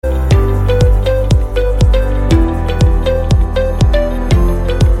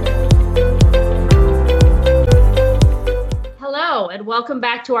welcome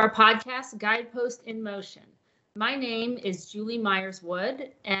back to our podcast, Guidepost in Motion. My name is Julie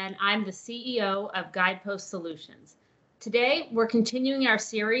Myers-Wood, and I'm the CEO of Guidepost Solutions. Today, we're continuing our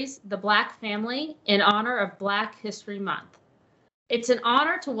series, The Black Family, in honor of Black History Month. It's an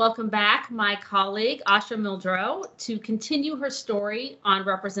honor to welcome back my colleague, Asha Muldro, to continue her story on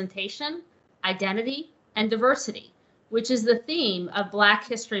representation, identity, and diversity, which is the theme of Black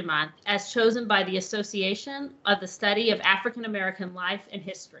History Month as chosen by the Association of the Study of African American Life and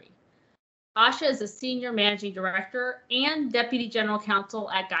History. Asha is a Senior Managing Director and Deputy General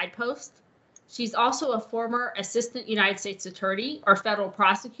Counsel at Guidepost. She's also a former Assistant United States Attorney or Federal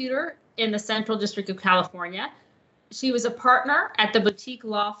Prosecutor in the Central District of California. She was a partner at the boutique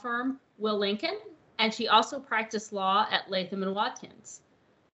law firm Will Lincoln, and she also practiced law at Latham & Watkins.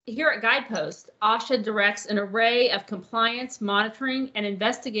 Here at Guidepost, Asha directs an array of compliance, monitoring, and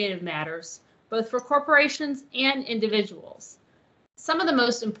investigative matters, both for corporations and individuals. Some of the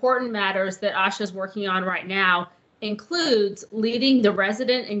most important matters that Asha is working on right now includes leading the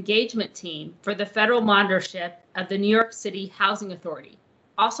resident engagement team for the federal monitorship of the New York City Housing Authority,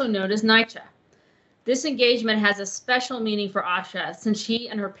 also known as NYCHA. This engagement has a special meaning for Asha since she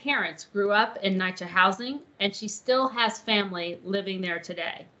and her parents grew up in NYCHA housing, and she still has family living there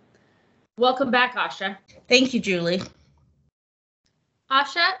today. Welcome back, Asha. Thank you, Julie.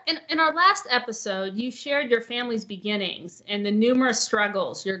 Asha, in our last episode, you shared your family's beginnings and the numerous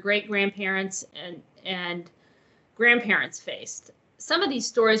struggles your great-grandparents and grandparents faced. Some of these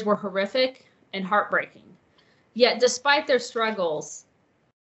stories were horrific and heartbreaking. Yet, despite their struggles,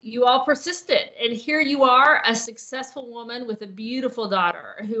 you all persisted, and here you are, a successful woman with a beautiful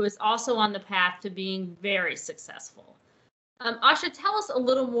daughter who is also on the path to being very successful. Asha, tell us a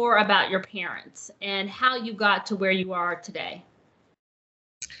little more about your parents and how you got to where you are today.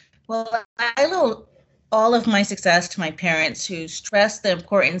 Well, I owe all of my success to my parents, who stressed the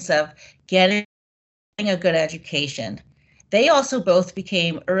importance of getting a good education. They also both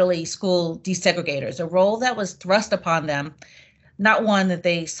became early school desegregators, a role that was thrust upon them, not one that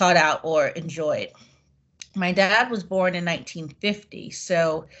they sought out or enjoyed. My dad was born in 1950,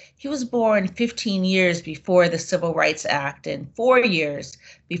 so he was born 15 years before the Civil Rights Act and 4 years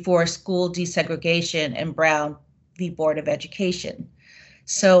before school desegregation and Brown v. Board of Education.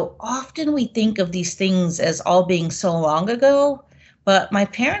 So often we think of these things as all being so long ago, but my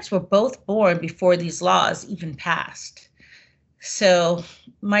parents were both born before these laws even passed. So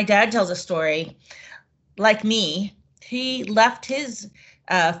my dad tells a story, like me, he left his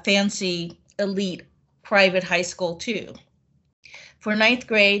fancy elite private high school too. For 9th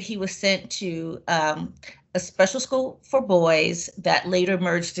grade, he was sent to a special school for boys that later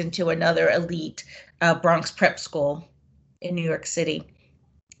merged into another elite Bronx prep school in New York City.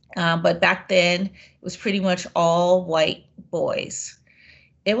 But back then, it was pretty much all white boys.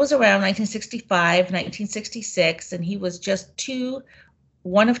 It was around 1965, 1966, and he was just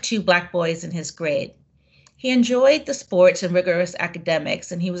one of two black boys in his grade. He enjoyed the sports and rigorous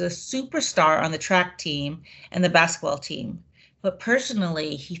academics, and he was a superstar on the track team and the basketball team. But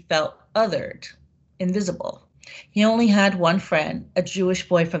personally, he felt othered, invisible. He only had one friend, a Jewish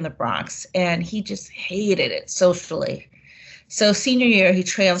boy from the Bronx, and he just hated it socially. So senior year, he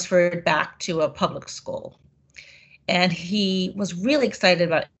transferred back to a public school. And he was really excited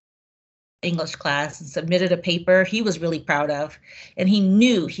about English class and submitted a paper he was really proud of, and he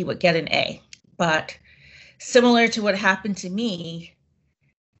knew he would get an A. But similar to what happened to me,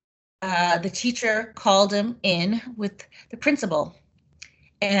 the teacher called him in with the principal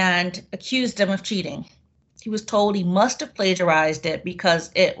and accused him of cheating. He was told he must have plagiarized it because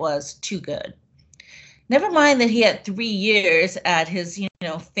it was too good. Never mind that he had 3 years at his,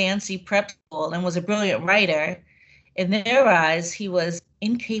 fancy prep school and was a brilliant writer. In their eyes, he was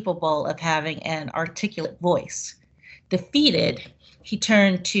incapable of having an articulate voice. Defeated, he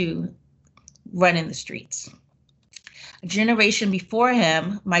turned to running the streets. A generation before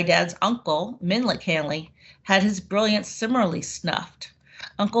him, my dad's uncle, Minlick Hanley, had his brilliance similarly snuffed.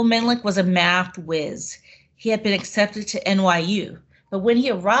 Uncle Minlick was a math whiz. He had been accepted to NYU, but when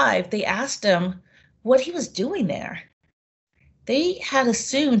he arrived, they asked him what he was doing there. They had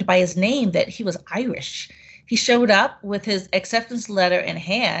assumed by his name that he was Irish. He showed up with his acceptance letter in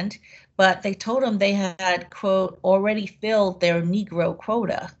hand, but they told him they had, quote, already filled their Negro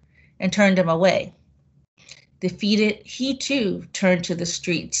quota and turned him away. Defeated, he too turned to the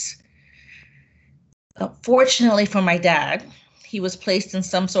streets. Fortunately for my dad, he was placed in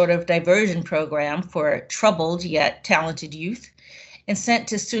some sort of diversion program for troubled yet talented youth and sent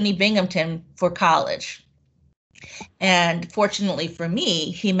to SUNY Binghamton for college. And fortunately for me,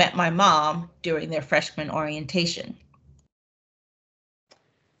 he met my mom during their freshman orientation.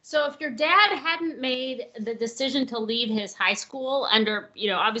 So if your dad hadn't made the decision to leave his high school under,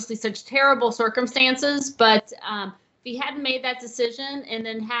 obviously such terrible circumstances, but if he hadn't made that decision and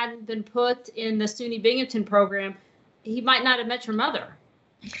then hadn't been put in the SUNY Binghamton program, he might not have met your mother.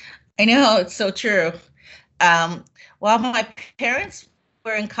 I know, it's so true. While my parents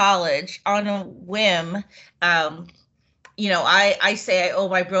were in college, on a whim, I say I owe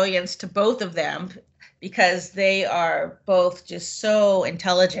my brilliance to both of them because they are both just so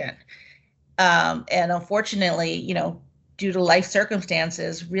intelligent. And unfortunately, due to life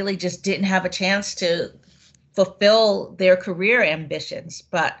circumstances, really just didn't have a chance to fulfill their career ambitions.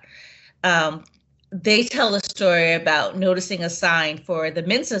 But they tell the story about noticing a sign for the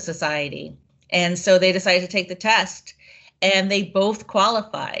Mensa Society. And so they decided to take the test, and they both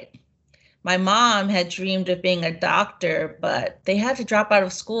qualified. My mom had dreamed of being a doctor, but they had to drop out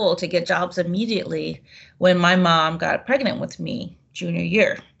of school to get jobs immediately when my mom got pregnant with me junior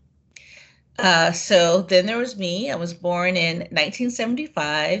year. So then there was me. I was born in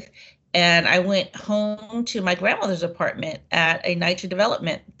 1975, and I went home to my grandmother's apartment at a NYCHA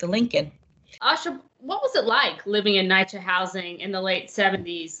development, the Lincoln. Asha, what was it like living in NYCHA housing in the late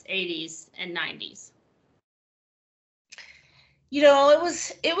 70s, 80s, and 90s?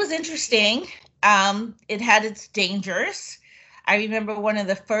 It was interesting. It had its dangers. I remember one of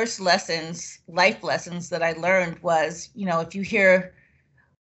the first life lessons that I learned was, if you hear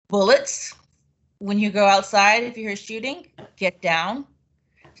bullets when you go outside, if you hear shooting, get down,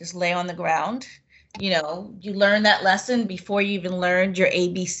 just lay on the ground. You learn that lesson before you even learned your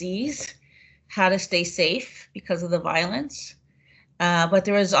ABCs, how to stay safe because of the violence. But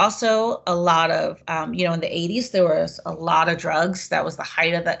there was also a lot of, in the 80s, there was a lot of drugs. That was the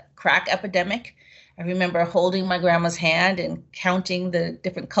height of the crack epidemic. I remember holding my grandma's hand and counting the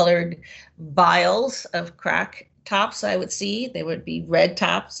different colored vials of crack tops I would see. They would be red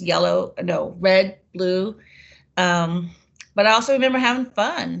tops, red, blue. But I also remember having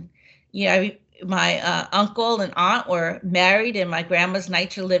fun. My uncle and aunt were married in my grandma's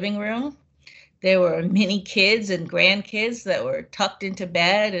NYCHA living room. There were many kids and grandkids that were tucked into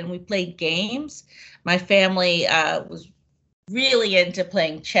bed, and we played games. My family was really into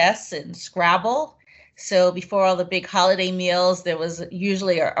playing chess and Scrabble. So before all the big holiday meals, there was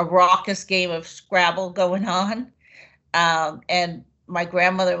usually a raucous game of Scrabble going on. And my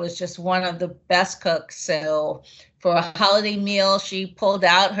grandmother was just one of the best cooks. So for a holiday meal, she pulled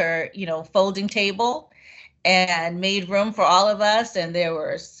out her, folding table and made room for all of us. And there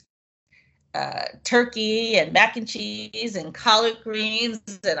was turkey and mac and cheese and collard greens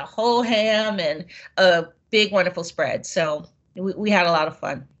and a whole ham and a big, wonderful spread. So we had a lot of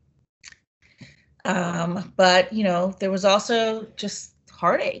fun. But, there was also just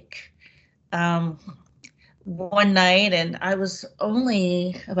heartache. One night, and I was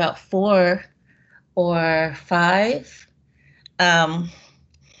only about 4 or 5,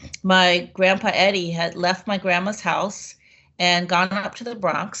 my grandpa Eddie had left my grandma's house and gone up to the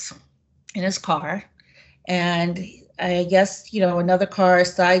Bronx in his car. And I guess, another car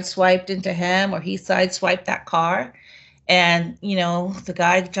sideswiped into him, or he sideswiped that car. And, the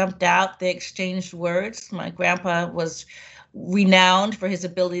guy jumped out, they exchanged words. My grandpa was renowned for his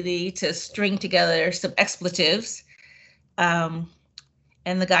ability to string together some expletives. And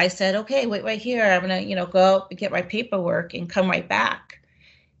the guy said, okay, wait right here. I'm going to, go and get my paperwork and come right back.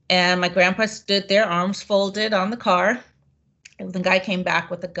 And my grandpa stood there, arms folded on the car. And the guy came back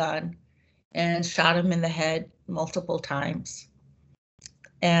with a gun and shot him in the head multiple times.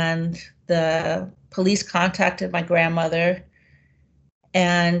 And the police contacted my grandmother,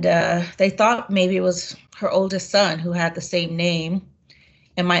 and they thought maybe it was her oldest son who had the same name.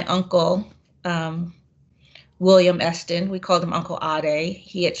 And my uncle, William Eston, we called him Uncle Ade.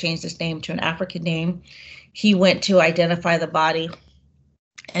 He had changed his name to an African name. He went to identify the body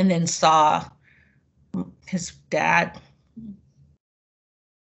and then saw his dad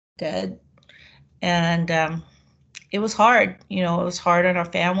dead. And it was hard, it was hard on our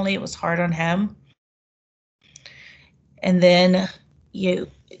family. It was hard on him. And then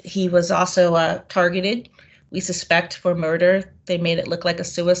he was also targeted, we suspect, for murder. They made it look like a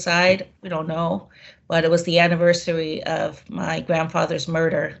suicide. We don't know, but it was the anniversary of my grandfather's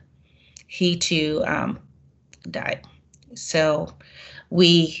murder. He too died. So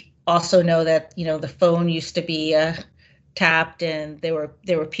we also know that, the phone used to be tapped, and there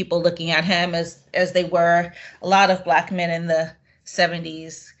were people looking at him as they were a lot of Black men in the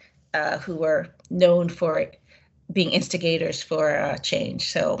 70s who were known for being instigators for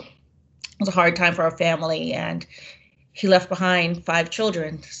change. So it was a hard time for our family, and he left behind 5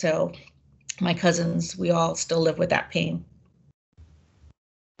 children. So my cousins, we all still live with that pain.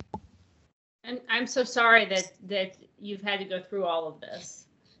 And I'm so sorry that you've had to go through all of this.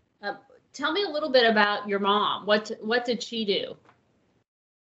 Uh, Tell me a little bit about your mom. What did she do?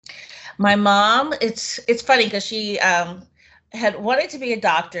 My mom, it's funny because she had wanted to be a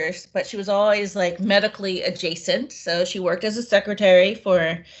doctor, but she was always like medically adjacent. So she worked as a secretary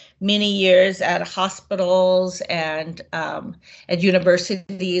for many years at hospitals and at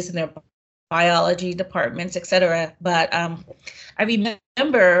universities and their biology departments, et cetera. But I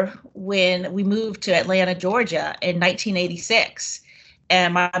remember when we moved to Atlanta, Georgia in 1986,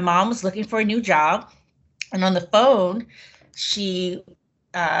 and my mom was looking for a new job. And on the phone, she,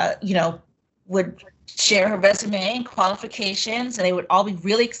 would share her resume and qualifications, and they would all be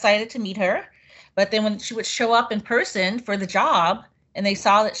really excited to meet her. But then when she would show up in person for the job and they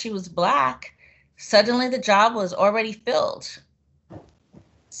saw that she was Black, suddenly the job was already filled.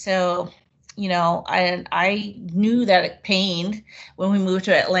 So, I knew that it pained when we moved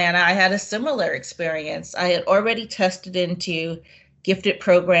to Atlanta. I had a similar experience. I had already tested into gifted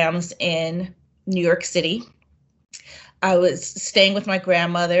programs in New York City. I was staying with my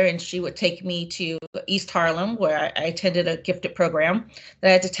grandmother, and she would take me to East Harlem, where I attended a gifted program that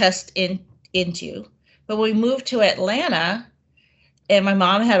I had to test into. But when we moved to Atlanta, and my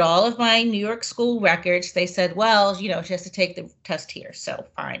mom had all of my New York school records, they said, well, she has to take the test here. So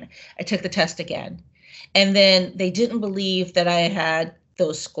fine. I took the test again. And then they didn't believe that I had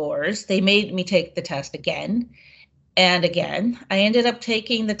those scores. They made me take the test again and again. I ended up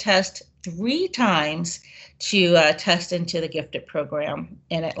taking the test 3 times to test into the gifted program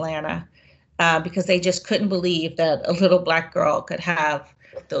in Atlanta because they just couldn't believe that a little Black girl could have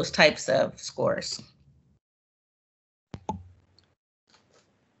those types of scores.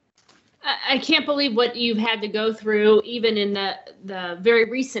 I can't believe what you've had to go through, even in the very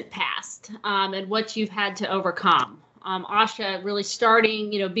recent past, and what you've had to overcome. Asha, really starting,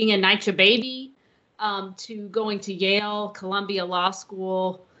 being a NYCHA baby, to going to Yale, Columbia Law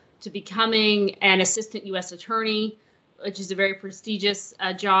School, to becoming an assistant U.S. attorney, which is a very prestigious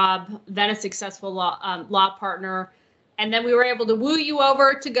job, then a successful law partner. And then we were able to woo you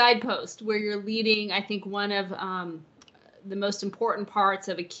over to Guidepost, where you're leading, I think, one of the most important parts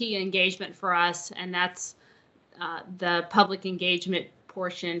of a key engagement for us, and that's the public engagement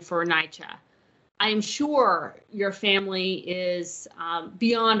portion for NYCHA. I am sure your family is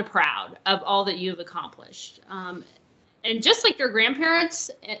beyond proud of all that you've accomplished. And just like your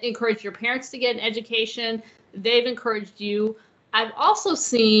grandparents encouraged your parents to get an education, they've encouraged you. I've also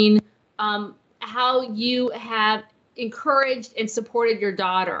seen how you have encouraged and supported your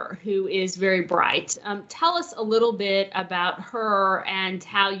daughter, who is very bright. Tell us a little bit about her and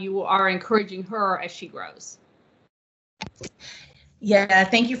how you are encouraging her as she grows. Yeah,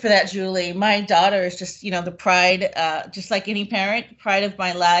 thank you for that, Julie. My daughter is just, the pride, just like any parent, pride of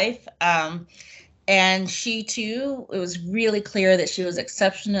my life. And she too, it was really clear that she was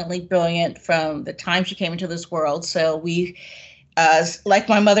exceptionally brilliant from the time she came into this world. So we, like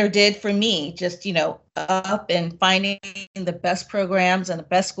my mother did for me, just, up and finding the best programs and the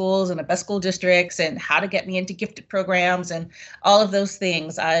best schools and the best school districts and how to get me into gifted programs and all of those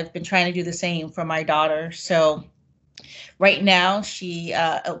things. I've been trying to do the same for my daughter. So right now, she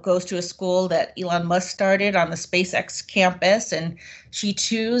goes to a school that Elon Musk started on the SpaceX campus, and she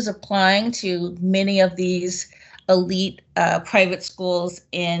too is applying to many of these elite private schools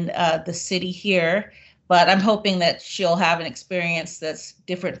in the city here. But I'm hoping that she'll have an experience that's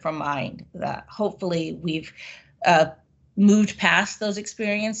different from mine, that hopefully we've moved past those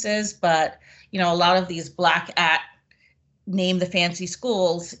experiences. But, a lot of these Black at name the fancy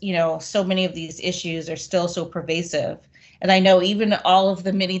schools, so many of these issues are still so pervasive. And I know even all of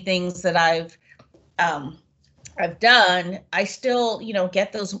the many things that I've done, I still,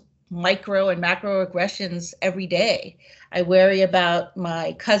 get those micro and macro aggressions every day. I worry about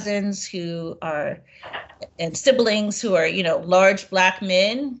my cousins and siblings who are, large Black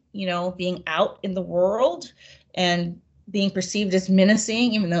men, being out in the world and being perceived as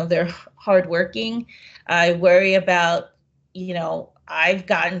menacing, even though they're hardworking. I worry about, I've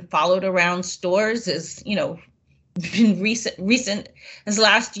gotten followed around stores as, been recent as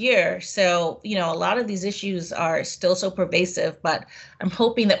last year. So, a lot of these issues are still so pervasive, but I'm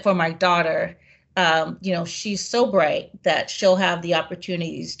hoping that for my daughter, she's so bright that she'll have the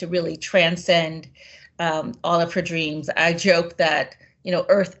opportunities to really transcend all of her dreams. I joke that,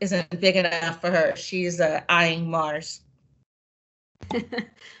 Earth isn't big enough for her. She's eyeing Mars.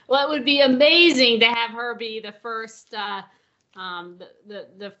 Well, it would be amazing to have her be the first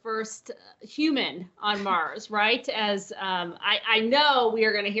the first human on Mars, right? As I know we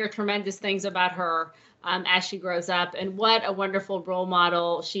are going to hear tremendous things about her, as she grows up. And what a wonderful role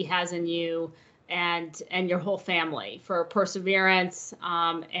model she has in you and your whole family for perseverance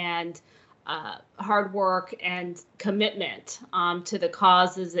and hard work and commitment to the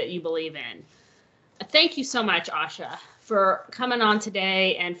causes that you believe in. Thank you so much, Asha, for coming on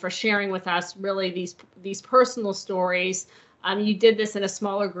today and for sharing with us really these personal stories. You did this in a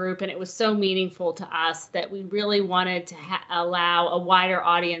smaller group, and it was so meaningful to us that we really wanted to allow a wider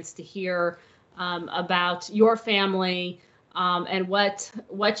audience to hear about your family and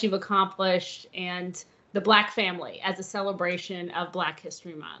what you've accomplished and the Black family as a celebration of Black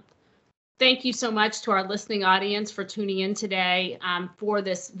History Month. Thank you so much to our listening audience for tuning in today for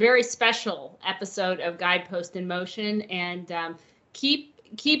this very special episode of Guidepost in Motion. And keep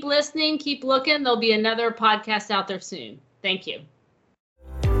listening, keep looking. There'll be another podcast out there soon. Thank you.